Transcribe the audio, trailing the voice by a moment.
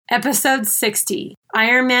Episode 60,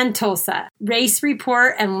 Ironman Tulsa, Race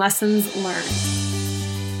Report and Lessons Learned.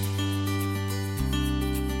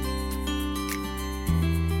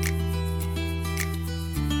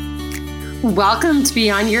 Welcome to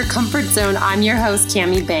Beyond Your Comfort Zone. I'm your host,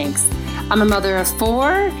 Cami Banks. I'm a mother of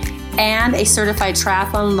 4 and a certified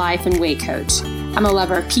triathlon life and weight coach. I'm a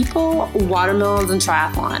lover of people, watermelons, and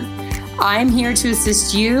triathlon. I'm here to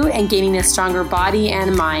assist you in gaining a stronger body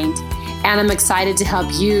and mind. And I'm excited to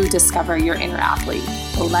help you discover your inner athlete.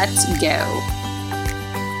 Let's go.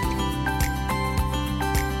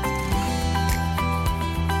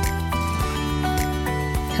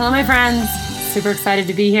 Hello, my friends. Super excited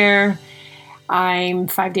to be here. I'm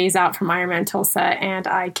 5 days out from Ironman Tulsa, and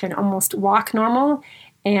I can almost walk normal,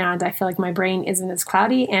 and I feel like my brain isn't as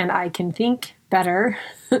cloudy, and I can think better.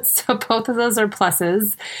 So both of those are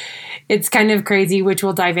pluses. It's kind of crazy, which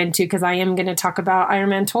we'll dive into because I am going to talk about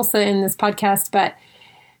Ironman Tulsa in this podcast, but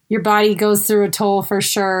your body goes through a toll for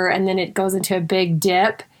sure, and then it goes into a big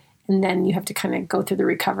dip, and then you have to kind of go through the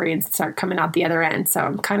recovery and start coming out the other end. So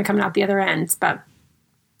I'm kind of coming out the other end, but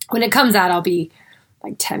when it comes out, I'll be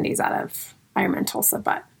like 10 days out of Ironman Tulsa,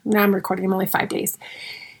 but now I'm recording, I'm only 5 days.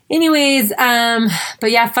 Anyways,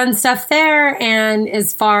 but yeah, fun stuff there. And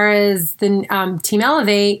as far as the Team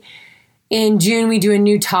Elevate, in June we do a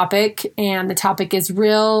new topic, and the topic is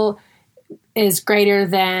real is greater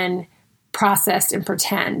than processed and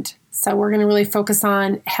pretend. So we're going to really focus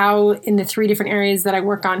on how, in the 3 different areas that I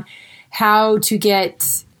work on, how to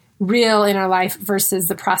get real in our life versus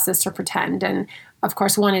the processed or pretend. And of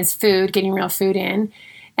course, one is food, getting real food in.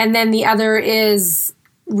 And then the other is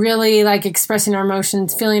really like expressing our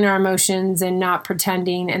emotions, feeling our emotions, and not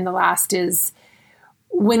pretending. And the last is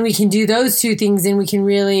when we can do those 2 things, then we can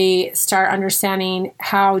really start understanding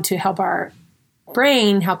how to help our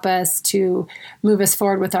brain help us to move us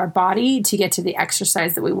forward with our body to get to the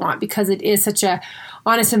exercise that we want, because it is such a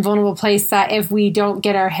honest and vulnerable place that if we don't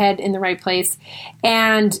get our head in the right place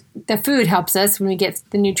and the food helps us when we get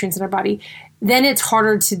the nutrients in our body, then it's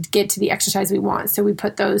harder to get to the exercise we want. So we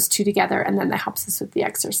put those 2 together, and then that helps us with the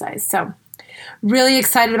exercise. So really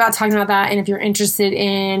excited about talking about that. And if you're interested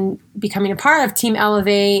in becoming a part of Team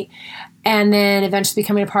Elevate and then eventually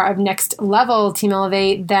becoming a part of Next Level Team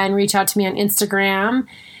Elevate, then reach out to me on Instagram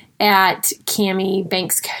at Cami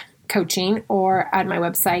Banks Coaching or at my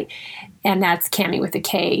website. And that's Cami with a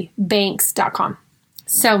K, banks.com.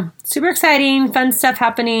 So super exciting, fun stuff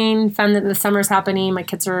happening, fun that the summer's happening. My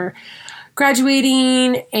kids are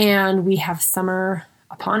graduating and we have summer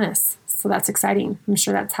upon us. So that's exciting. I'm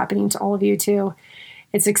sure that's happening to all of you too.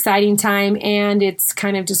 It's exciting time, and it's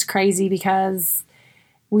kind of just crazy because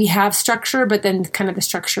we have structure, but then kind of the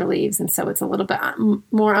structure leaves. And so it's a little bit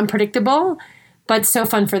more unpredictable, but so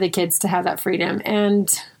fun for the kids to have that freedom. And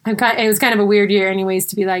it was kind of a weird year anyways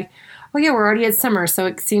to be like, oh yeah, we're already at summer. So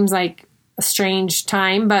it seems like a strange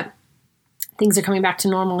time, but things are coming back to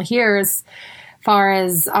normal here as far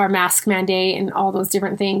as our mask mandate and all those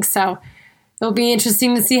different things. So it'll be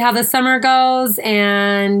interesting to see how the summer goes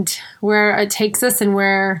and where it takes us and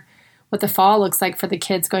what the fall looks like for the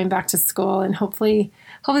kids going back to school. And hopefully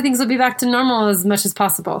things will be back to normal as much as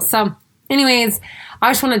possible. So anyways,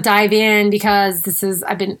 I just want to dive in because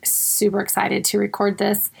I've been super excited to record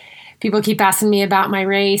this. People keep asking me about my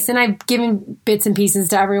race, and I've given bits and pieces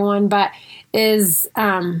to everyone, but this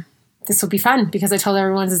will be fun because I told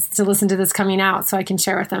everyone to listen to this coming out so I can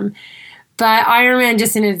share with them. But Ironman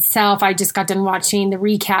just in itself, I just got done watching the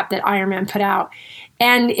recap that Ironman put out.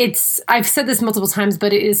 And I've said this multiple times,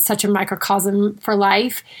 but it is such a microcosm for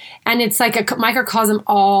life. And it's like a microcosm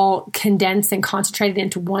all condensed and concentrated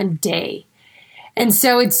into one day. And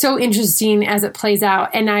so it's so interesting as it plays out.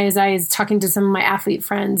 And as I was talking to some of my athlete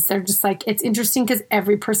friends, they're just like, it's interesting because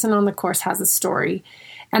every person on the course has a story.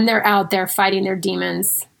 And they're out there fighting their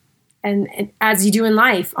demons. And as you do in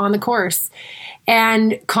life on the course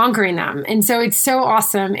and conquering them. And so it's so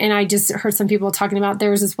awesome. And I just heard some people talking about, there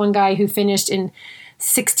was this one guy who finished in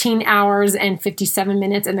 16 hours and 57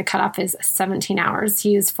 minutes and the cutoff is 17 hours.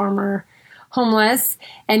 He is former homeless.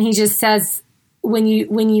 And he just says, when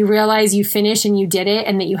you realize you finish and you did it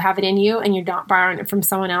and that you have it in you and you're not borrowing it from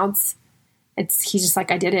someone else, he's just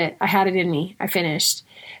like, I did it. I had it in me. I finished.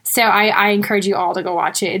 So I encourage you all to go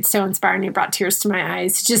watch it. It's so inspiring. It brought tears to my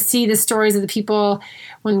eyes. Just see the stories of the people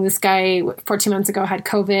when this guy 14 months ago had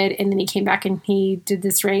COVID and then he came back and he did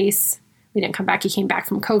this race. We didn't come back. He came back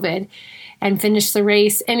from COVID and finished the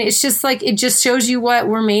race. And it's just like, it just shows you what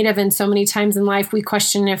we're made of. And so many times in life, we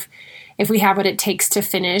question if we have what it takes to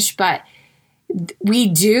finish, but we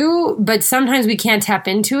do, but sometimes we can't tap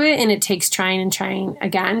into it, and it takes trying and trying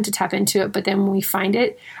again to tap into it. But then when we find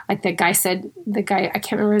it, like I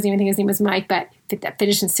can't remember his name, I think his name was Mike, but that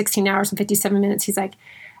finished in 16 hours and 57 minutes. He's like,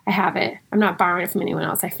 I have it. I'm not borrowing it from anyone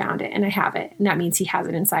else. I found it and I have it. And that means he has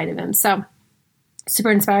it inside of him. So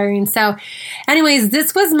super inspiring. So anyways,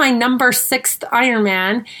 this was my number 6th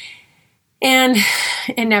Ironman, and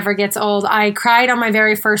it never gets old. I cried on my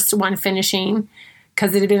very first one finishing,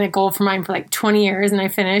 because it had been a goal for mine for like 20 years, and I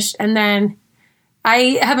finished. And then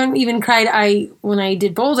I haven't even cried. When I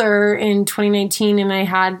did Boulder in 2019, and I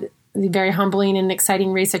had the very humbling and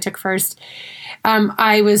exciting race I took first,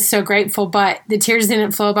 I was so grateful, but the tears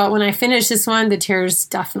didn't flow. But when I finished this one, the tears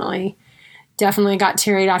definitely got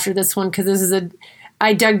teary after this one, because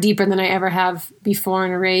I dug deeper than I ever have before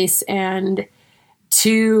in a race, and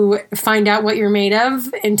to find out what you're made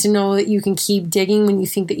of and to know that you can keep digging when you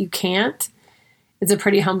think that you can't, it's a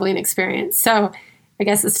pretty humbling experience. So I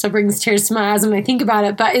guess it still brings tears to my eyes when I think about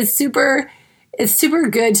it, but it's super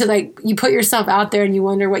good to, like, you put yourself out there and you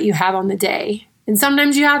wonder what you have on the day. And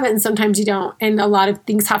sometimes you have it and sometimes you don't. And a lot of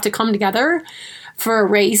things have to come together for a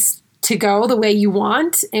race to go the way you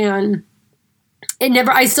want. And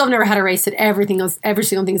I still have never had a race that every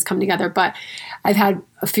single thing has come together, but I've had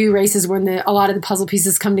a few races where a lot of the puzzle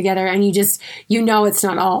pieces come together, and it's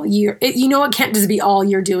not all it can't just be all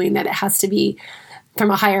you're doing, that it has to be from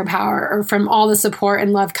a higher power or from all the support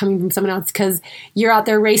and love coming from someone else, because you're out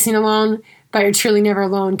there racing alone, but you're truly never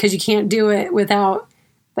alone, because you can't do it without,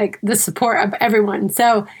 like, the support of everyone.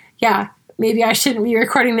 So yeah, maybe I shouldn't be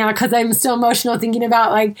recording now, because I'm still emotional thinking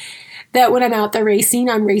about, like, that when I'm out there racing,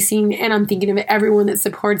 I'm racing and I'm thinking of everyone that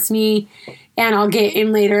supports me. And I'll get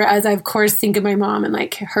in later as I, of course, think of my mom and,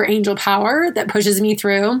 like, her angel power that pushes me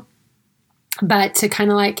through. But to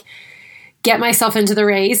kind of, like, get myself into the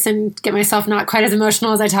race and get myself not quite as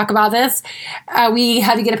emotional as I talk about this, we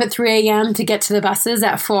had to get up at 3 a.m. to get to the buses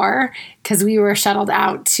at 4, because we were shuttled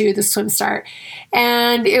out to the swim start.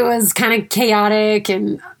 And it was kind of chaotic,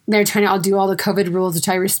 and they're trying to all do all the COVID rules, which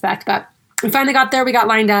I respect. But we finally got there. We got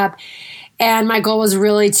lined up. And my goal was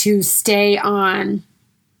really to stay on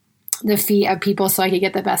the feet of people so I could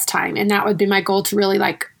get the best time. And that would be my goal, to really,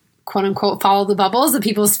 like, quote unquote, follow the bubbles of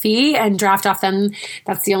people's feet and draft off them.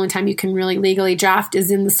 That's the only time you can really legally draft, is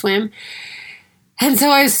in the swim. And so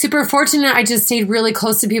I was super fortunate. I just stayed really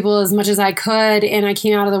close to people as much as I could. And I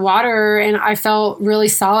came out of the water and I felt really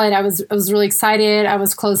solid. I was really excited. I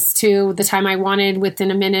was close to the time I wanted within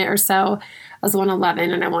a minute or so. I was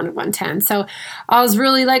 1:11 and I wanted 1:10. So I was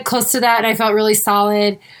really, like, close to that, and I felt really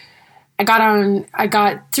solid. I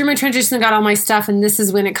got through my transition and got all my stuff, and this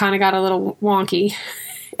is when it kind of got a little wonky.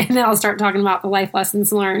 And then I'll start talking about the life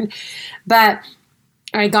lessons learned. But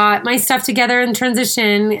I got my stuff together in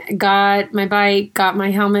transition, got my bike, got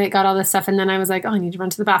my helmet, got all this stuff. And then I was like, I need to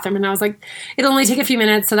run to the bathroom. And I was like, it'll only take a few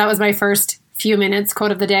minutes. So that was my first few minutes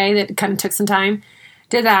quote of the day that kind of took some time.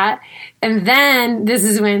 Did that. And then this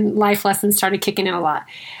is when life lessons started kicking in a lot.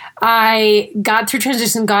 I got through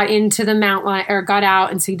transition, got into the mount line, or got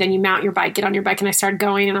out. And so then you mount your bike, get on your bike, and I started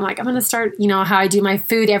going. And I'm like, I'm going to start, how I do my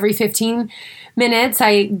food every 15 minutes.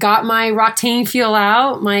 I got my Roctane fuel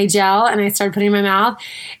out, my gel, and I started putting it in my mouth.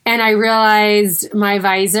 And I realized my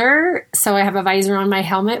visor, so I have a visor on my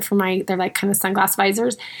helmet they're like kind of sunglass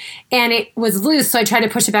visors, and it was loose. So I tried to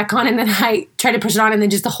push it back on, and then I tried to push it on, and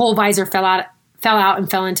then just the whole visor fell out and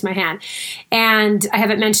fell into my hand. And I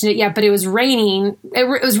haven't mentioned it yet, but it was raining.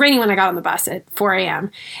 It was raining when I got on the bus at 4 a.m.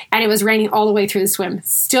 And it was raining all the way through the swim,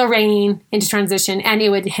 still raining into transition. And it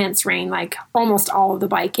would hence rain like almost all of the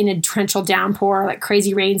bike in a torrential downpour, like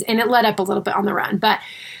crazy rains. And it let up a little bit on the run. But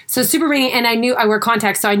so super rainy. And I knew I wear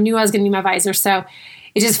contacts, so I knew I was going to need my visor. So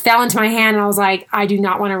it just fell into my hand, and I was like, I do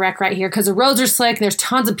not want to wreck right here, because the roads are slick. There's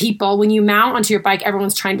tons of people. When you mount onto your bike,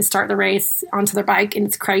 everyone's trying to start the race onto their bike, and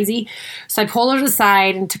it's crazy. So I pulled her to the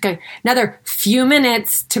side and took another few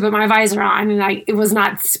minutes to put my visor on, and it was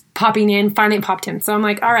not popping in. Finally, it popped in. So I'm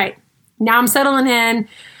like, all right, now I'm settling in.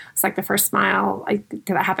 It's like the first smile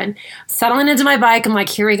that happened. Settling into my bike. I'm like,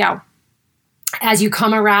 here we go. As you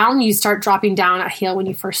come around, you start dropping down a hill when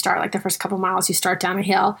you first start, like the first couple miles, you start down a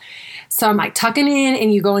hill. So I'm like tucking in,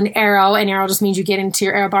 and you go into arrow, and arrow just means you get into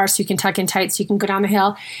your arrow bar so you can tuck in tight so you can go down the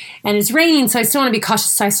hill. And it's raining, so I still want to be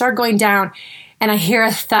cautious. So I start going down, and I hear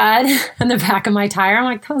a thud on the back of my tire. I'm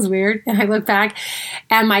like, that was weird. And I look back,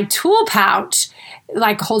 and my tool pouch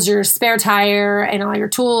like holds your spare tire and all your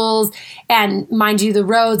tools. And mind you, the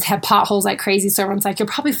roads have potholes like crazy. So everyone's like, you're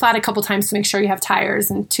probably flat a couple times to make sure you have tires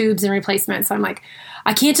and tubes and replacements. So I'm like,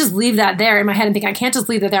 I can't just leave that there. In my head, I'm thinking, I can't just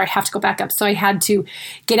leave that there. I have to go back up. So I had to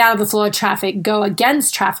get out of the flow of traffic, go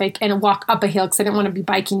against traffic, and walk up a hill because I didn't want to be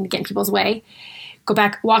biking to get in people's way. Go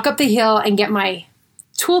back, walk up the hill, and get my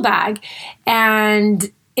tool bag. And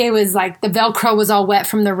it was like the Velcro was all wet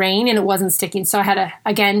from the rain and it wasn't sticking. So I had to,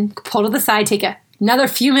 again, pull to the side, take another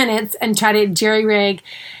few minutes and try to jerry-rig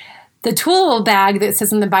the tool bag that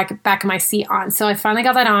sits in the back of my seat on. So I finally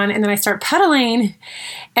got that on, and then I start pedaling.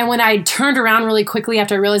 And when I turned around really quickly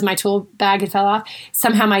after I realized my tool bag had fell off,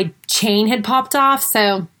 somehow my chain had popped off.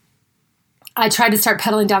 So I tried to start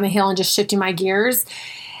pedaling down the hill and just shifting my gears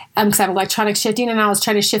because I have electronic shifting, and I was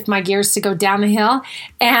trying to shift my gears to go down the hill,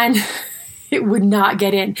 and it would not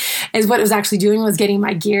get in. Is what it was actually doing was getting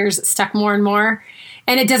my gears stuck more and more.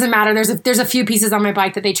 And it doesn't matter. There's a few pieces on my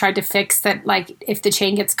bike that they tried to fix that, like, if the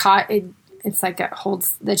chain gets caught, it's like it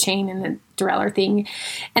holds the chain and the derailleur thing.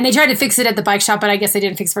 And they tried to fix it at the bike shop, but I guess they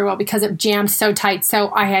didn't fix it very well because it jammed so tight.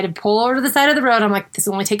 So I had to pull over to the side of the road. I'm like, this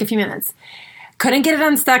will only take a few minutes. Couldn't get it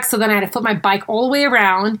unstuck, so then I had to flip my bike all the way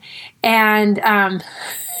around and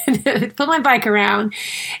flip my bike around,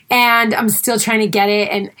 and I'm still trying to get it,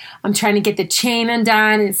 and I'm trying to get the chain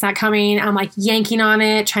undone, and it's not coming. I'm like yanking on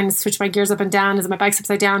it, trying to switch my gears up and down as my bike's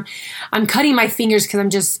upside down. I'm cutting my fingers because I'm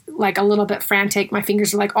just like a little bit frantic. My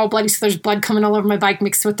fingers are like all bloody, so there's blood coming all over my bike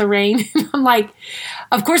mixed with the rain. I'm like,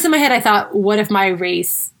 of course in my head I thought, what if my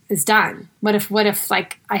race is done? What if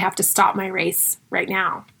like I have to stop my race right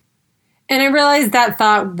now? And I realized that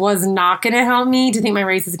thought was not going to help me to think my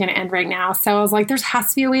race is going to end right now. So I was like, there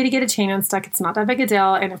has to be a way to get a chain unstuck. It's not that big a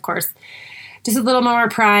deal. And of course, just a little more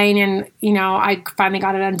prying. And, I finally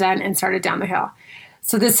got it undone and started down the hill.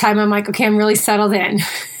 So this time I'm like, okay, I'm really settled in.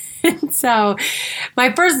 So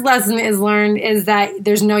my first lesson is that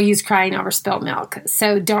there's no use crying over spilt milk.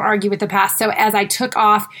 So don't argue with the past. So as I took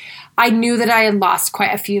off, I knew that I had lost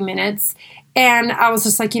quite a few minutes. And I was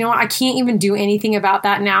just like, I can't even do anything about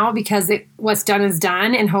that now because what's done is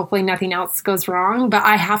done, and hopefully nothing else goes wrong. But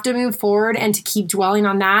I have to move forward, and to keep dwelling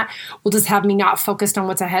on that will just have me not focused on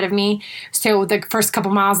what's ahead of me. So the first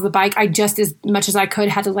couple miles of the bike, I just, as much as I could,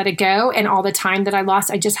 had to let it go. And all the time that I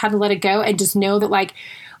lost, I just had to let it go and just know that, like,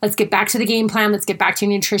 let's get back to the game plan. Let's get back to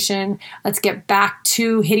nutrition. Let's get back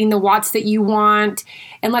to hitting the watts that you want,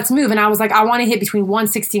 and let's move. And I was like, I want to hit between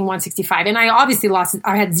 160 and 165. And I obviously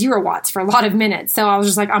I had 0 watts for a lot of minutes. So I was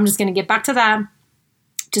just like, I'm just going to get back to that.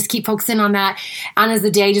 Just keep focusing on that. And as the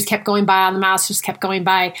day just kept going by, on the miles just kept going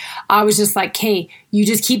by, I was just like, hey, you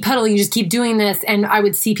just keep pedaling, you just keep doing this. And I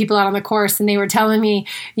would see people out on the course, and they were telling me,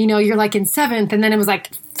 you're like in 7th. And then it was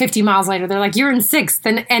like 50 miles later, they're like, you're in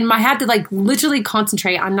 6th. And I had to like literally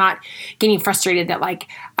concentrate on not getting frustrated that like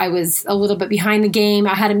I was a little bit behind the game.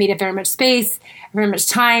 I hadn't made it very much space, very much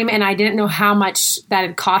time, and I didn't know how much that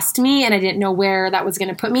had cost me, and I didn't know where that was going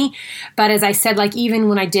to put me. But as I said, like even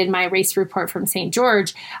when I did my race report from St.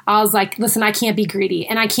 George, I was like, listen, I can't be greedy,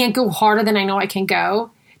 and I can't go harder than I know I can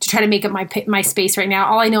go to try to make up my space right now.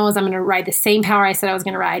 All I know is I'm going to ride the same power I said I was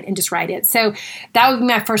going to ride, and just ride it. So that would be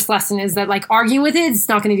my first lesson, is that like arguing with it's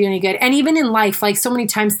not going to do any good. And even in life, like so many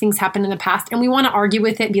times things happen in the past and we want to argue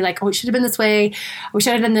with it and be like, oh, it should have been this way. We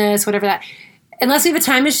should have done this, whatever that. Unless we have a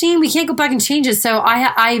time machine, we can't go back and change it. So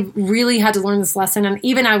I really had to learn this lesson. And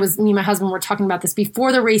even me and my husband were talking about this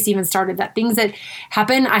before the race even started, that things that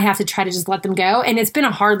happen, I have to try to just let them go. And it's been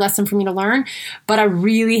a hard lesson for me to learn, but I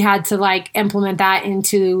really had to like implement that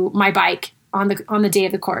into my bike on the day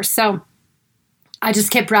of the course. So I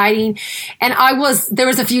just kept riding, and there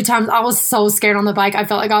was a few times I was so scared on the bike. I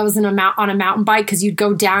felt like I was on a mountain bike, because you'd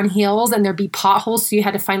go down hills and there'd be potholes. So you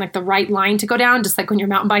had to find like the right line to go down. Just like when you're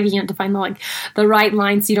mountain biking, you have to find the right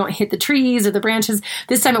line so you don't hit the trees or the branches.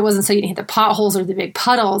 This time it wasn't, so you didn't hit the potholes or the big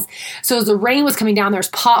puddles. So as the rain was coming down, there's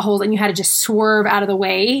potholes and you had to just swerve out of the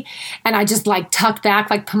way. And I just like tucked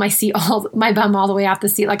back, like put my bum all the way off the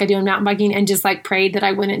seat like I do in mountain biking, and just like prayed that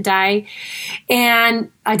I wouldn't die.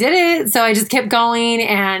 And I did it. So I just kept going.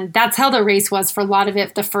 And that's how the race was for a lot of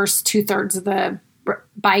it. The first 2/3 of the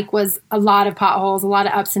bike was a lot of potholes, a lot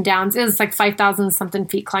of ups and downs. It was like 5,000 something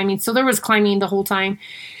feet climbing. So there was climbing the whole time.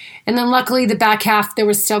 And then luckily the back half, there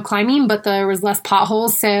was still climbing, but there was less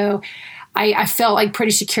potholes. So I felt like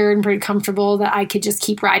pretty secure and pretty comfortable that I could just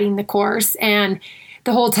keep riding the course. And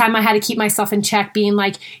the whole time I had to keep myself in check, being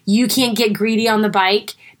like, you can't get greedy on the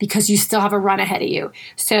bike because you still have a run ahead of you.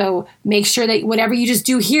 So make sure that whatever you just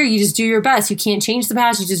do here, you just do your best. You can't change the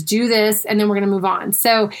past. You just do this, and then we're going to move on.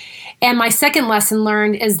 So, and my second lesson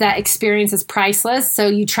learned is that experience is priceless. So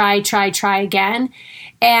you try again.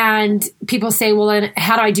 And people say, well, then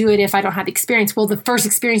how do I do it if I don't have experience? Well, the first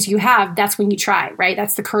experience you have, that's when you try, right?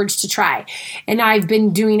 That's the courage to try. And I've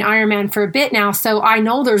been doing Ironman for a bit now, so I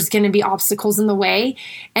know there's going to be obstacles in the way.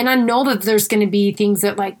 And I know that there's going to be things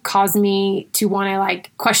that like cause me to want to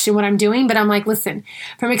like question what I'm doing. But I'm like, listen,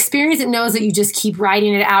 from experience, it knows that you just keep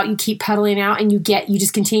riding it out, you keep pedaling out, and you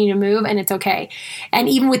just continue to move, and it's okay. And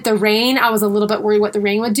even with the rain, I was a little bit worried what the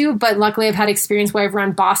rain would do. But luckily I've had experience where I've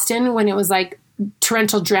run Boston when it was like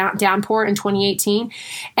torrential downpour in 2018,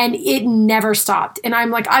 and it never stopped. And I'm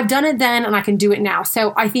like, I've done it then and I can do it now.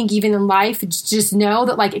 So I think even in life, just know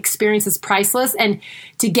that like experience is priceless. And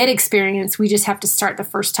to get experience, we just have to start the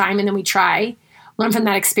first time, and then we try, learn from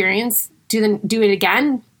that experience, do it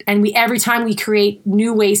again. And every time we create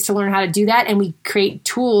new ways to learn how to do that, and we create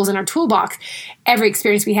tools in our toolbox, every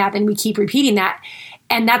experience we have, and we keep repeating that.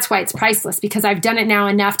 And that's why it's priceless, because I've done it now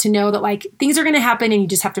enough to know that like things are going to happen and you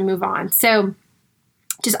just have to move on. So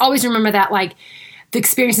just always remember that like the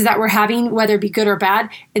experiences that we're having, whether it be good or bad,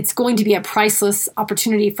 it's going to be a priceless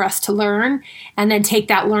opportunity for us to learn, and then take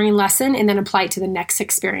that learning lesson and then apply it to the next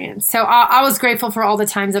experience. So I was grateful for all the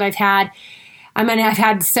times that I've had. I mean, I've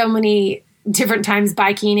had so many different times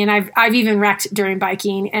biking, and I've even wrecked during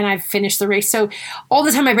biking, and I've finished the race. So all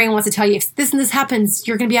the time my brain wants to tell you, if this and this happens,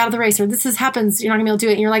 you're going to be out of the race, or this happens, you're not going to be able to do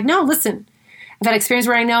it. And you're like, no, listen, I've had experience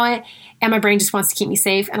where I know it, and my brain just wants to keep me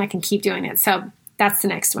safe, and I can keep doing it. So that's the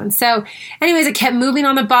next one. So anyways, I kept moving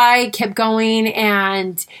on the bike, kept going,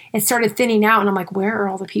 and it started thinning out. And I'm like, where are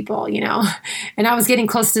all the people, And I was getting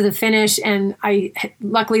close to the finish, and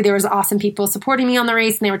luckily there was awesome people supporting me on the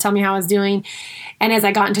race, and they were telling me how I was doing. And as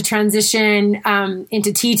I got into transition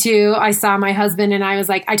into T2, I saw my husband, and I was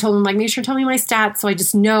like, I told him, like, make sure to tell me my stats so I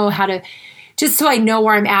just know how to, just so I know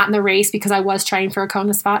where I'm at in the race, because I was trying for a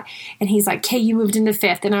Kona spot. And he's like, "Kay, you moved into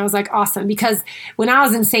 5th. And I was like, awesome. Because when I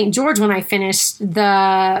was in St. George, when I finished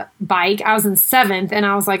the bike, I was in 7th. And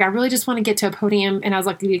I was like, I really just want to get to a podium. And I was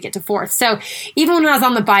lucky to get to 4th. So even when I was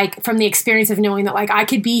on the bike, from the experience of knowing that like I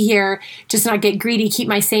could be here, just not get greedy, keep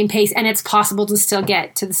my same pace, and it's possible to still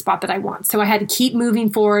get to the spot that I want. So I had to keep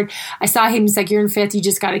moving forward. I saw him, he's like, you're in 5th. You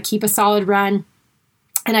just got to keep a solid run.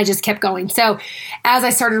 And I just kept going. So as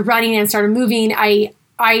I started running and started moving, I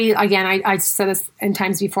said this in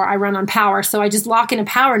times before, I run on power. So I just lock in a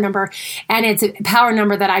power number, and it's a power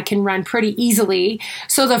number that I can run pretty easily.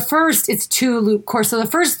 So it's 2-loop course. So the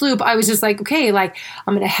first loop, I was just like, okay, like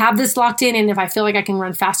I'm going to have this locked in. And if I feel like I can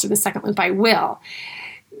run faster the second loop, I will.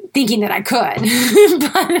 Thinking that I could.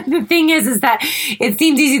 But the thing is that it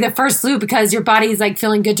seems easy the first loop because your body's like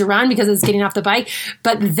feeling good to run because it's getting off the bike.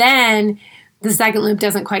 But then the second loop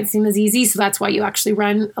doesn't quite seem as easy, so that's why you actually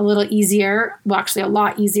run a little easier, well, actually a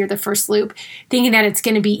lot easier the first loop, thinking that it's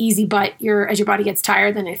going to be easy, but as your body gets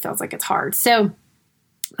tired, then it feels like it's hard. So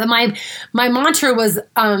my mantra was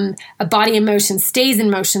a body in motion stays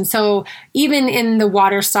in motion. So even in the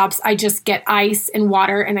water stops, I just get ice and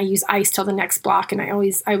water, and I use ice till the next block. And I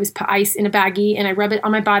always put ice in a baggie, and I rub it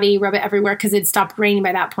on my body, rub it everywhere, because it stopped raining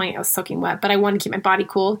by that point. I was soaking wet, but I wanted to keep my body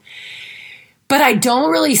cool. But I don't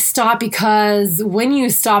really stop, because when you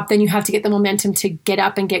stop, then you have to get the momentum to get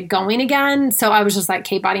up and get going again. So I was just like,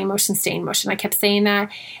 okay, body in motion, stay in motion. I kept saying that.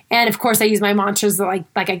 And of course I use my mantras like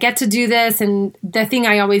I get to do this. And the thing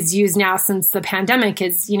I always use now since the pandemic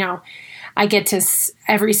is, I get to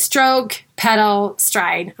every stroke, pedal,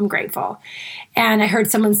 stride. I'm grateful. And I heard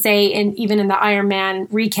someone say, and even in the Ironman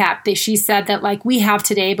recap, that she said that like we have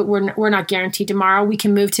today, but we're not guaranteed tomorrow. We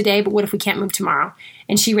can move today, but what if we can't move tomorrow?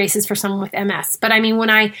 And she races for someone with MS. But I mean, when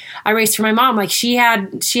I raced for my mom, like she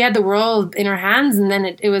had the world in her hands, and then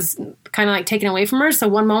it was kind of like taken away from her. So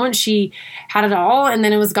one moment she had it all, and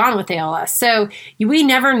then it was gone with ALS. So we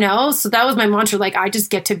never know. So that was my mantra. Like, I just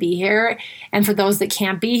get to be here. And for those that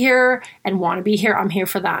can't be here and want to be here, I'm here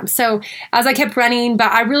for them. So as I kept running,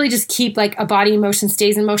 but I really just keep like a body in motion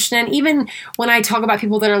stays in motion. And even when I talk about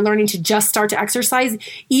people that are learning to just start to exercise,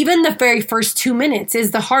 even the very first 2 minutes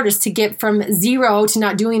is the hardest to get from 0 to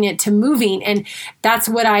not doing it to moving. And that's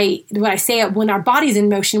what I say, when our body's in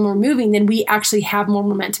motion, we're moving, then we actually have more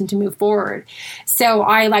momentum to move forward. So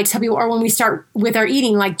I like to tell people, or when we start with our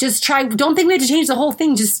eating, like just try, don't think we have to change the whole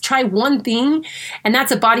thing. Just try one thing. And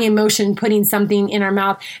that's a body in motion, putting something in our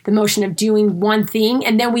mouth, the motion of doing one thing.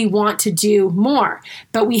 And then we want to do more,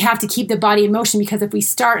 but we have to keep the body in motion, because if we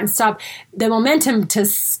start and stop, the momentum to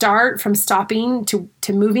start from stopping to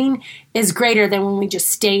moving is greater than when we just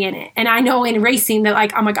stay in it. And I know in racing that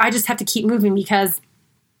I'm like, I just have to keep moving because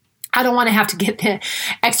I don't want to have to get the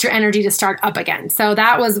extra energy to start up again. So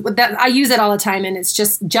I use it all the time, and it's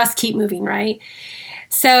just keep moving, right?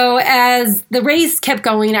 So as the race kept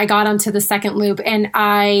going, I got onto the second loop, and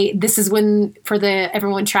this is when, for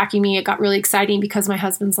everyone tracking me, it got really exciting because my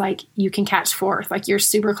husband's like, you can catch fourth. Like, you're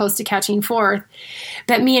super close to catching fourth.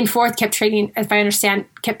 But me and fourth kept trading, if I understand,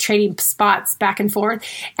 kept trading spots back and forth.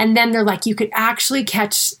 And then they're like, you could actually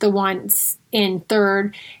catch the ones in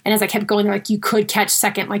third. And as I kept going, they're like, you could catch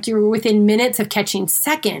second. Like, you were within minutes of catching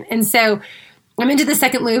second. And so I'm into the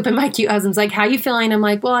second loop, and my cute husband's like, how you feeling? I'm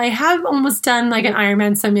like, well, I have almost done like an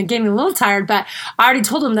Ironman, so I'm getting a little tired, but I already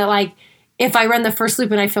told him that like, if I run the first loop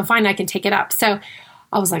and I feel fine, I can take it up. So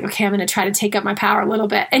I was like, okay, I'm going to try to take up my power a little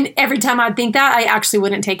bit. And every time I'd think that, I actually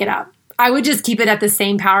wouldn't take it up. I would just keep it at the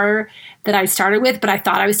same power that I started with, but I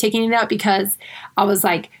thought I was taking it up because I was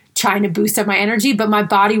like trying to boost up my energy, but my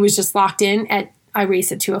body was just locked in I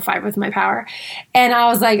race at 205 with my power. And I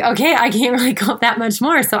was like, okay, I can't really go up that much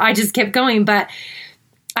more. So I just kept going. But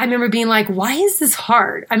I remember being like, why is this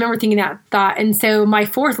hard? I remember thinking that thought. And so my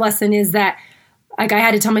fourth lesson is that, like, I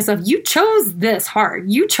had to tell myself, you chose this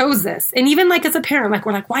hard. You chose this. And even like as a parent, like,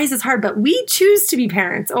 we're like, why is this hard? But we choose to be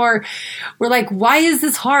parents. Or we're like, why is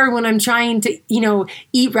this hard when I'm trying to,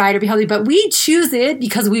 eat right or be healthy? But we choose it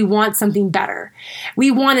because we want something better.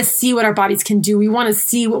 We want to see what our bodies can do. We want to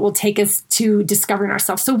see what will take us to discovering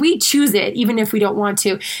ourselves. So we choose it even if we don't want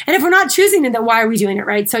to. And if we're not choosing it, then why are we doing it,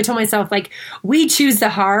 right? So I told myself, like, we choose the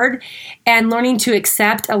hard, and learning to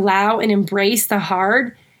accept, allow, and embrace the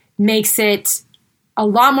hard makes it a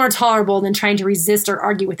lot more tolerable than trying to resist or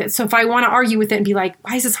argue with it. So if I want to argue with it and be like,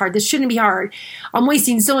 why is this hard? This shouldn't be hard. I'm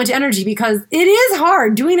wasting so much energy because it is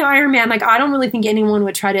hard doing an Ironman. Like, I don't really think anyone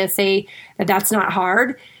would try to say that that's not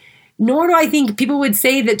hard. Nor do I think people would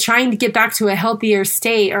say that trying to get back to a healthier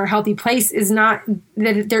state or a healthy place is not,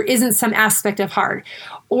 that there isn't some aspect of hard.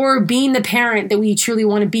 Or being the parent that we truly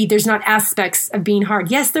want to be, there's not aspects of being hard.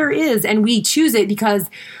 Yes, there is. And we choose it because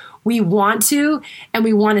we want to, and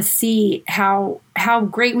we want to see how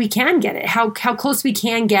great we can get it, how close we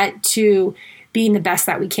can get to being the best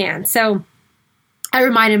that we can. So I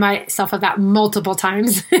reminded myself of that multiple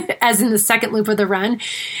times as in the second loop of the run,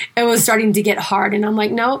 it was starting to get hard. And I'm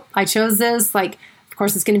like, nope, I chose this. Like, of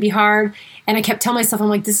course it's going to be hard. And I kept telling myself, I'm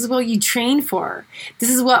like, this is what you train for. This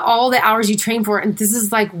is what all the hours you train for. And this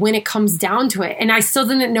is like when it comes down to it. And I still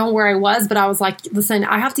didn't know where I was, but I was like, listen,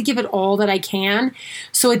 I have to give it all that I can.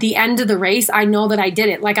 So at the end of the race, I know that I did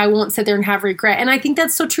it. Like, I won't sit there and have regret. And I think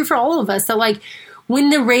that's so true for all of us. That like when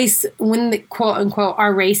the quote unquote,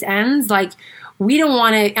 our race ends, like, we don't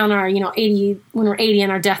want to, on our, 80, when we're 80 on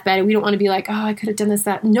our deathbed, we don't want to be like, oh, I could have done this,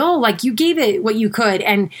 that. No, like, you gave it what you could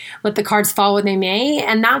and let the cards fall when they may.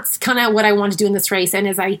 And that's kind of what I want to do in this race. And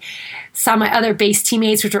as I saw my other base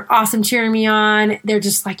teammates, which are awesome, cheering me on, they're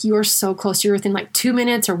just like, you are so close. You're within like 2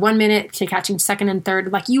 minutes or 1 minute to catching second and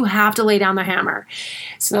third. Like, you have to lay down the hammer.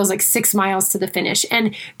 So that was like 6 miles to the finish.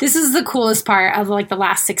 And this is the coolest part of like the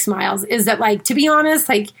last 6 miles is that, like, to be honest,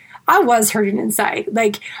 like, I was hurting inside.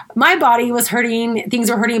 Like, my body was hurting,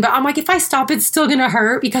 things were hurting, but I'm like, if I stop, it's still going to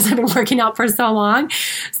hurt because I've been working out for so long.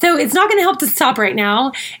 So it's not going to help to stop right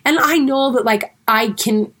now. And I know that, like, I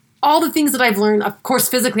can, all the things that I've learned, of course,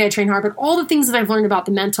 physically I train hard, but all the things that I've learned about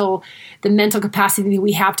the mental capacity that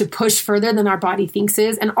we have to push further than our body thinks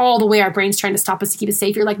is, and all the way our brain's trying to stop us to keep us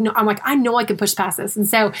safe. You're like, no, I'm like, I know I can push past this. And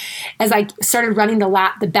so as I started running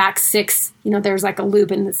the back 6, there's like a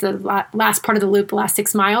loop, and it's the last part of the loop, the last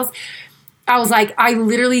 6 miles. I was like, I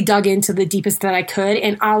literally dug into the deepest that I could,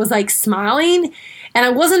 and I was like smiling, and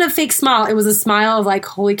it wasn't a fake smile. It was a smile of like,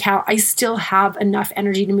 holy cow, I still have enough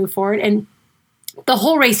energy to move forward. And the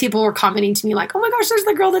whole race, people were commenting to me like, oh my gosh, there's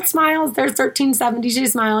the girl that smiles. There's 1370.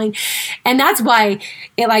 She's smiling. And that's why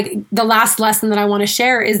the last lesson that I want to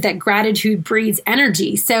share is that gratitude breeds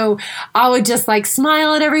energy. So I would just like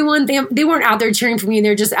smile at everyone. They weren't out there cheering for me.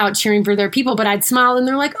 They're just out cheering for their people, but I'd smile and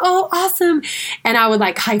they're like, oh, awesome. And I would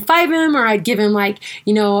like high five him, or I'd give him like,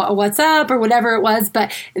 a what's up or whatever it was.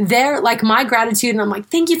 But they're like my gratitude. And I'm like,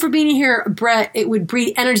 thank you for being here, Brett. It would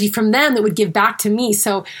breed energy from them that would give back to me.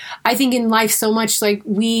 So I think in life so much, like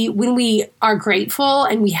when we are grateful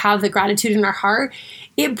and we have the gratitude in our heart,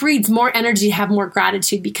 it breeds more energy to have more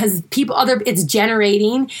gratitude because it's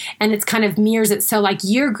generating and it's kind of mirrors it. So like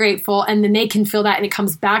you're grateful and then they can feel that and it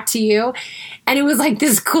comes back to you. And it was like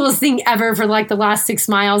this coolest thing ever for like the last 6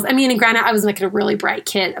 miles. I mean, and granted, I was like a really bright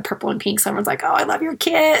kit, a purple and pink. So everyone's like, oh, I love your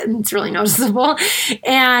kit. And it's really noticeable.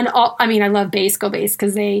 And I love Base, Go Base,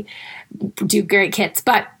 because they do great kits.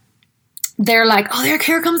 But they're like, oh,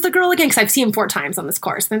 here comes the girl again. Cause I've seen him 4 times on this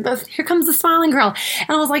course. And here comes the smiling girl. And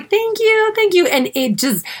I was like, thank you. Thank you. And it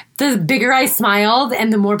just, the bigger I smiled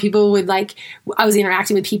and the more people would like, I was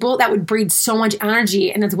interacting with people, that would breed so much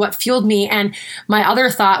energy. And that's what fueled me. And my other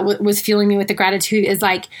thought was fueling me with the gratitude is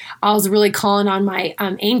like, I was really calling on my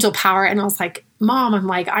angel power. And I was like, Mom, I'm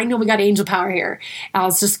like, I know we got angel power here. I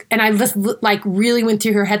just like really went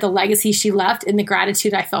through her head, the legacy she left and the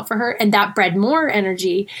gratitude I felt for her. And that bred more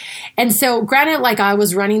energy. And so granted, like I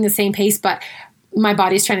was running the same pace, but my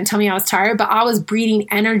body's trying to tell me I was tired, but I was breathing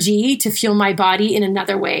energy to fuel my body in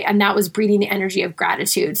another way. And that was breathing the energy of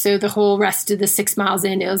gratitude. So the whole rest of the 6 miles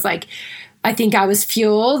in, it was like, I think I was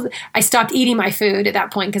fueled. I stopped eating my food at that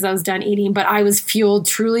point because I was done eating, but I was fueled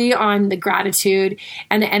truly on the gratitude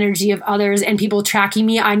and the energy of others and people tracking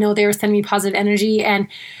me. I know they were sending me positive energy, and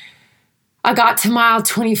I got to mile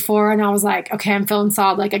 24 and I was like, okay, I'm feeling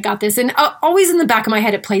solid. Like I got this. And always in the back of my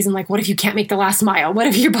head, it plays in like, what if you can't make the last mile? What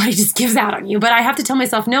if your body just gives out on you? But I have to tell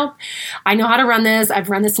myself, nope, I know how to run this. I've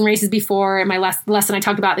run this in races before. And my lesson I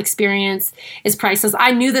talked about, experience is priceless. I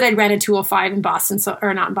knew that I'd ran a 205 in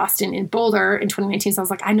Boston, in Boulder in 2019. So I was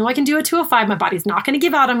like, I know I can do a 205. My body's not going to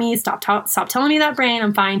give out on me. Stop telling me that, brain.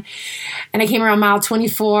 I'm fine. And I came around mile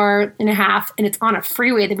 24 and a half, and it's on a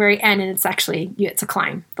freeway at the very end. And it's a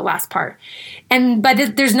climb, the last part.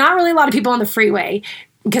 But there's not really a lot of people on the freeway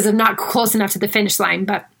because I'm not close enough to the finish line.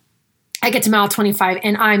 But I get to mile 25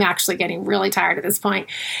 and I'm actually getting really tired at this point.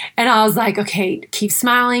 And I was like, okay, keep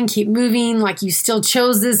smiling, keep moving. Like you still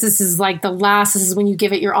chose this. This is like this is when you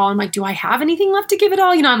give it your all. I'm like, do I have anything left to give it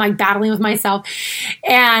all? I'm like battling with myself.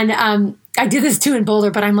 And, I did this too in Boulder,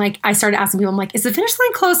 but I'm like, I started asking people, I'm like, is the finish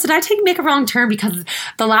line close? Did I make a wrong turn? Because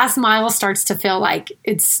the last mile starts to feel like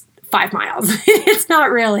it's 5 miles. It's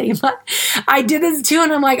not really, but I did this too.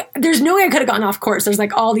 And I'm like, there's no way I could have gotten off course. There's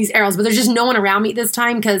like all these arrows, but there's just no one around me this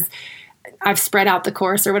time because I've spread out the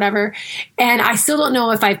course or whatever. And I still don't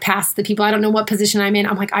know if I've passed the people. I don't know what position I'm in.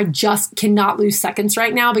 I'm like, I just cannot lose seconds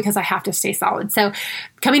right now because I have to stay solid. So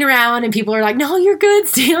coming around and people are like, no, you're good.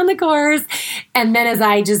 Stay on the course. And then as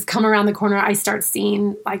I just come around the corner, I start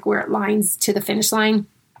seeing like where it lines to the finish line.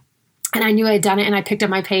 And I knew I had done it, and I picked up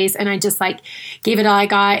my pace, and I just like gave it all I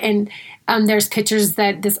got. And there's pictures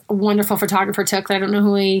that this wonderful photographer took that I don't know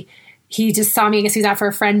who he just saw me. I guess he was out for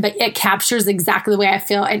a friend, but it captures exactly the way I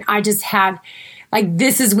feel. And I just had like,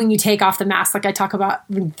 this is when you take off the mask. Like I talk about,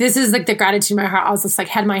 this is like the gratitude in my heart. I was just like,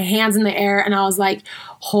 had my hands in the air, and I was like,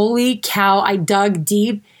 holy cow, I dug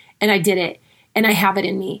deep and I did it, and I have it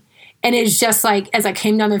in me. And it's just like, as I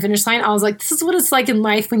came down the finish line, I was like, this is what it's like in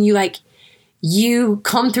life when you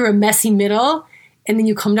come through a messy middle and then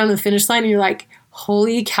you come down the finish line and you're like,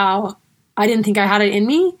 holy cow, I didn't think I had it in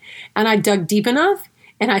me. And I dug deep enough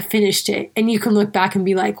and I finished it. And you can look back and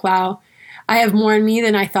be like, wow, I have more in me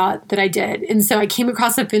than I thought that I did. And so I came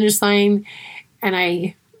across the finish line and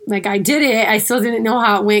I did it. I still didn't know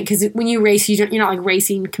how it went because when you race, you're not like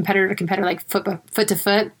racing competitor to competitor, like foot to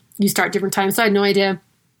foot. You start different times. So I had no idea.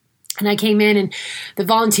 And I came in and the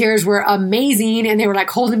volunteers were amazing and they were like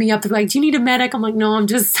holding me up. They're like, do you need a medic? I'm like, no, I'm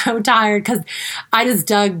just so tired because I just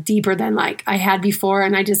dug deeper than like I had before.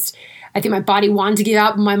 And I think my body wanted to give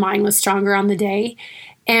out, but my mind was stronger on the day.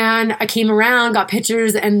 And I came around, got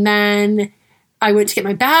pictures, and then I went to get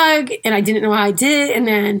my bag and I didn't know how I did. And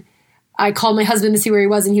then I called my husband to see where he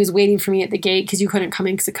was, and he was waiting for me at the gate because you couldn't come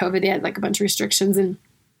in because of COVID. They had like a bunch of restrictions. And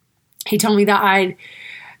he told me that I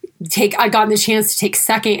got the chance to take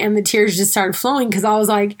second, and the tears just started flowing because I was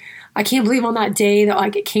like, I can't believe on that day that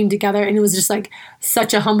like it came together, and it was just like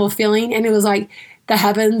such a humble feeling. And it was like the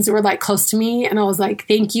heavens were like close to me, and I was like,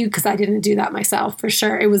 thank you, because I didn't do that myself for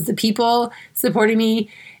sure. It was the people supporting me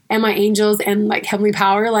and my angels and like heavenly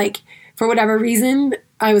power. Like for whatever reason,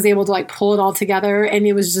 I was able to like pull it all together, and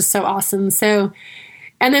it was just so awesome. So,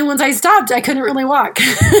 and then once I stopped, I couldn't really walk.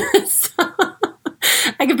 So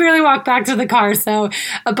I could barely walk back to the car. So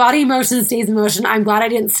a body in motion stays in motion. I'm glad I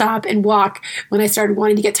didn't stop and walk when I started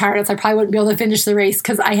wanting to get tired. Else I probably wouldn't be able to finish the race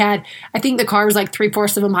because I think the car was like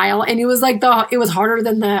 3/4 of a mile, and it was like it was harder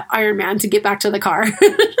than the Ironman to get back to the car.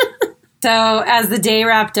 So as the day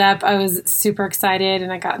wrapped up, I was super excited,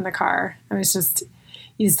 and I got in the car. I was just,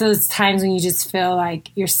 it's those times when you just feel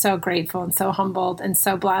like you're so grateful and so humbled and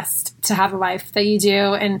so blessed to have a life that you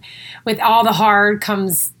do. And with all the hard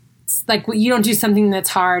comes, like you don't do something that's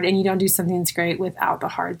hard and you don't do something that's great without the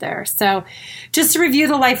hard there. So just to review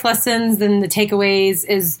the life lessons and the takeaways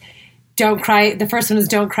is don't cry. The first one is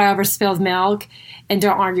don't cry over spilled milk and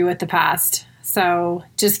don't argue with the past. So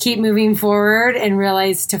just keep moving forward and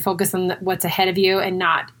realize to focus on what's ahead of you and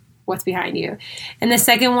not what's behind you. And the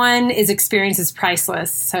second one is experience is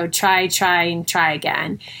priceless. So try, and try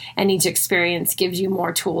again. And each experience gives you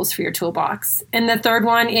more tools for your toolbox. And the third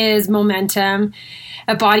one is momentum.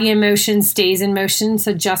 A body in motion stays in motion,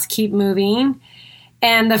 so just keep moving.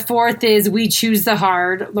 And the fourth is we choose the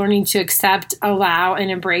hard, learning to accept, allow, and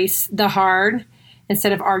embrace the hard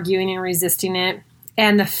instead of arguing and resisting it.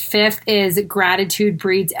 And the fifth is gratitude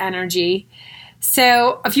breeds energy.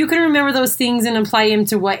 So if you can remember those things and apply them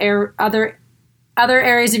to what other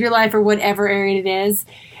areas of your life or whatever area it is,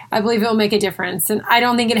 I believe it will make a difference. And I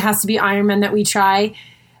don't think it has to be Ironman that we try,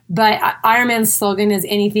 but Ironman's slogan is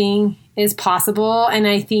anything is possible. And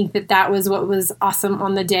I think that was what was awesome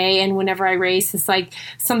on the day. And whenever I race, it's like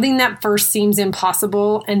something that first seems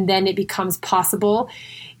impossible and then it becomes possible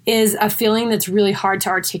is a feeling that's really hard to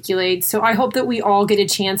articulate. So I hope that we all get a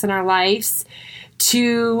chance in our lives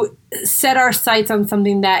to set our sights on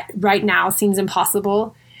something that right now seems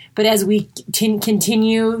impossible. But as we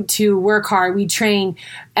continue to work hard, we train,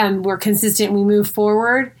 we're consistent, we move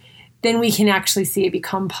forward, then we can actually see it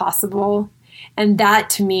become possible. And that,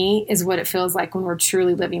 to me, is what it feels like when we're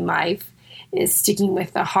truly living life, is sticking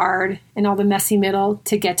with the hard and all the messy middle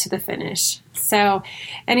to get to the finish. So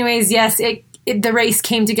anyways, yes, the race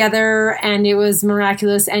came together and it was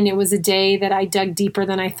miraculous. And it was a day that I dug deeper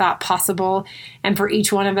than I thought possible. And for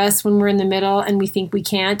each one of us, when we're in the middle and we think we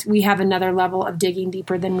can't, we have another level of digging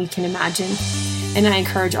deeper than we can imagine. And I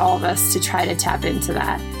encourage all of us to try to tap into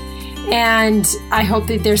that. And I hope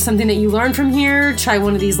that there's something that you learn from here. Try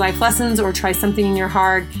one of these life lessons or try something in your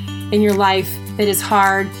life that is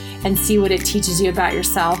hard and see what it teaches you about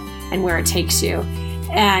yourself and where it takes you.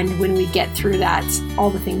 And when we get through that, all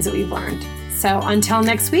the things that we've learned. So until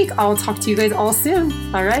next week, I'll talk to you guys all soon.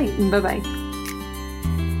 All right. Bye-bye.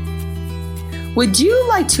 Would you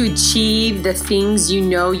like to achieve the things you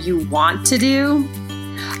know you want to do?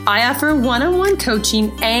 I offer one-on-one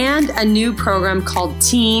coaching and a new program called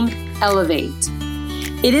Team Elevate.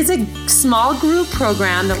 It is a small group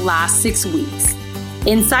program that lasts 6 weeks.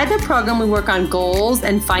 Inside the program, we work on goals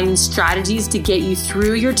and finding strategies to get you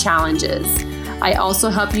through your challenges. I also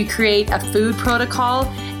help you create a food protocol,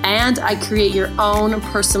 and I create your own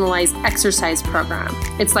personalized exercise program.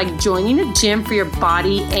 It's like joining a gym for your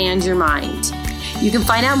body and your mind. You can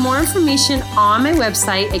find out more information on my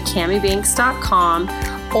website at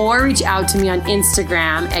CamiBanks.com or reach out to me on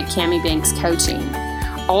Instagram at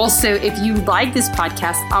CamiBanksCoaching. Also, if you like this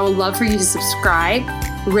podcast, I would love for you to subscribe,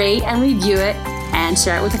 rate and review it, and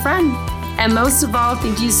share it with a friend. And most of all,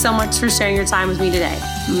 thank you so much for sharing your time with me today.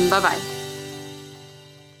 Bye-bye.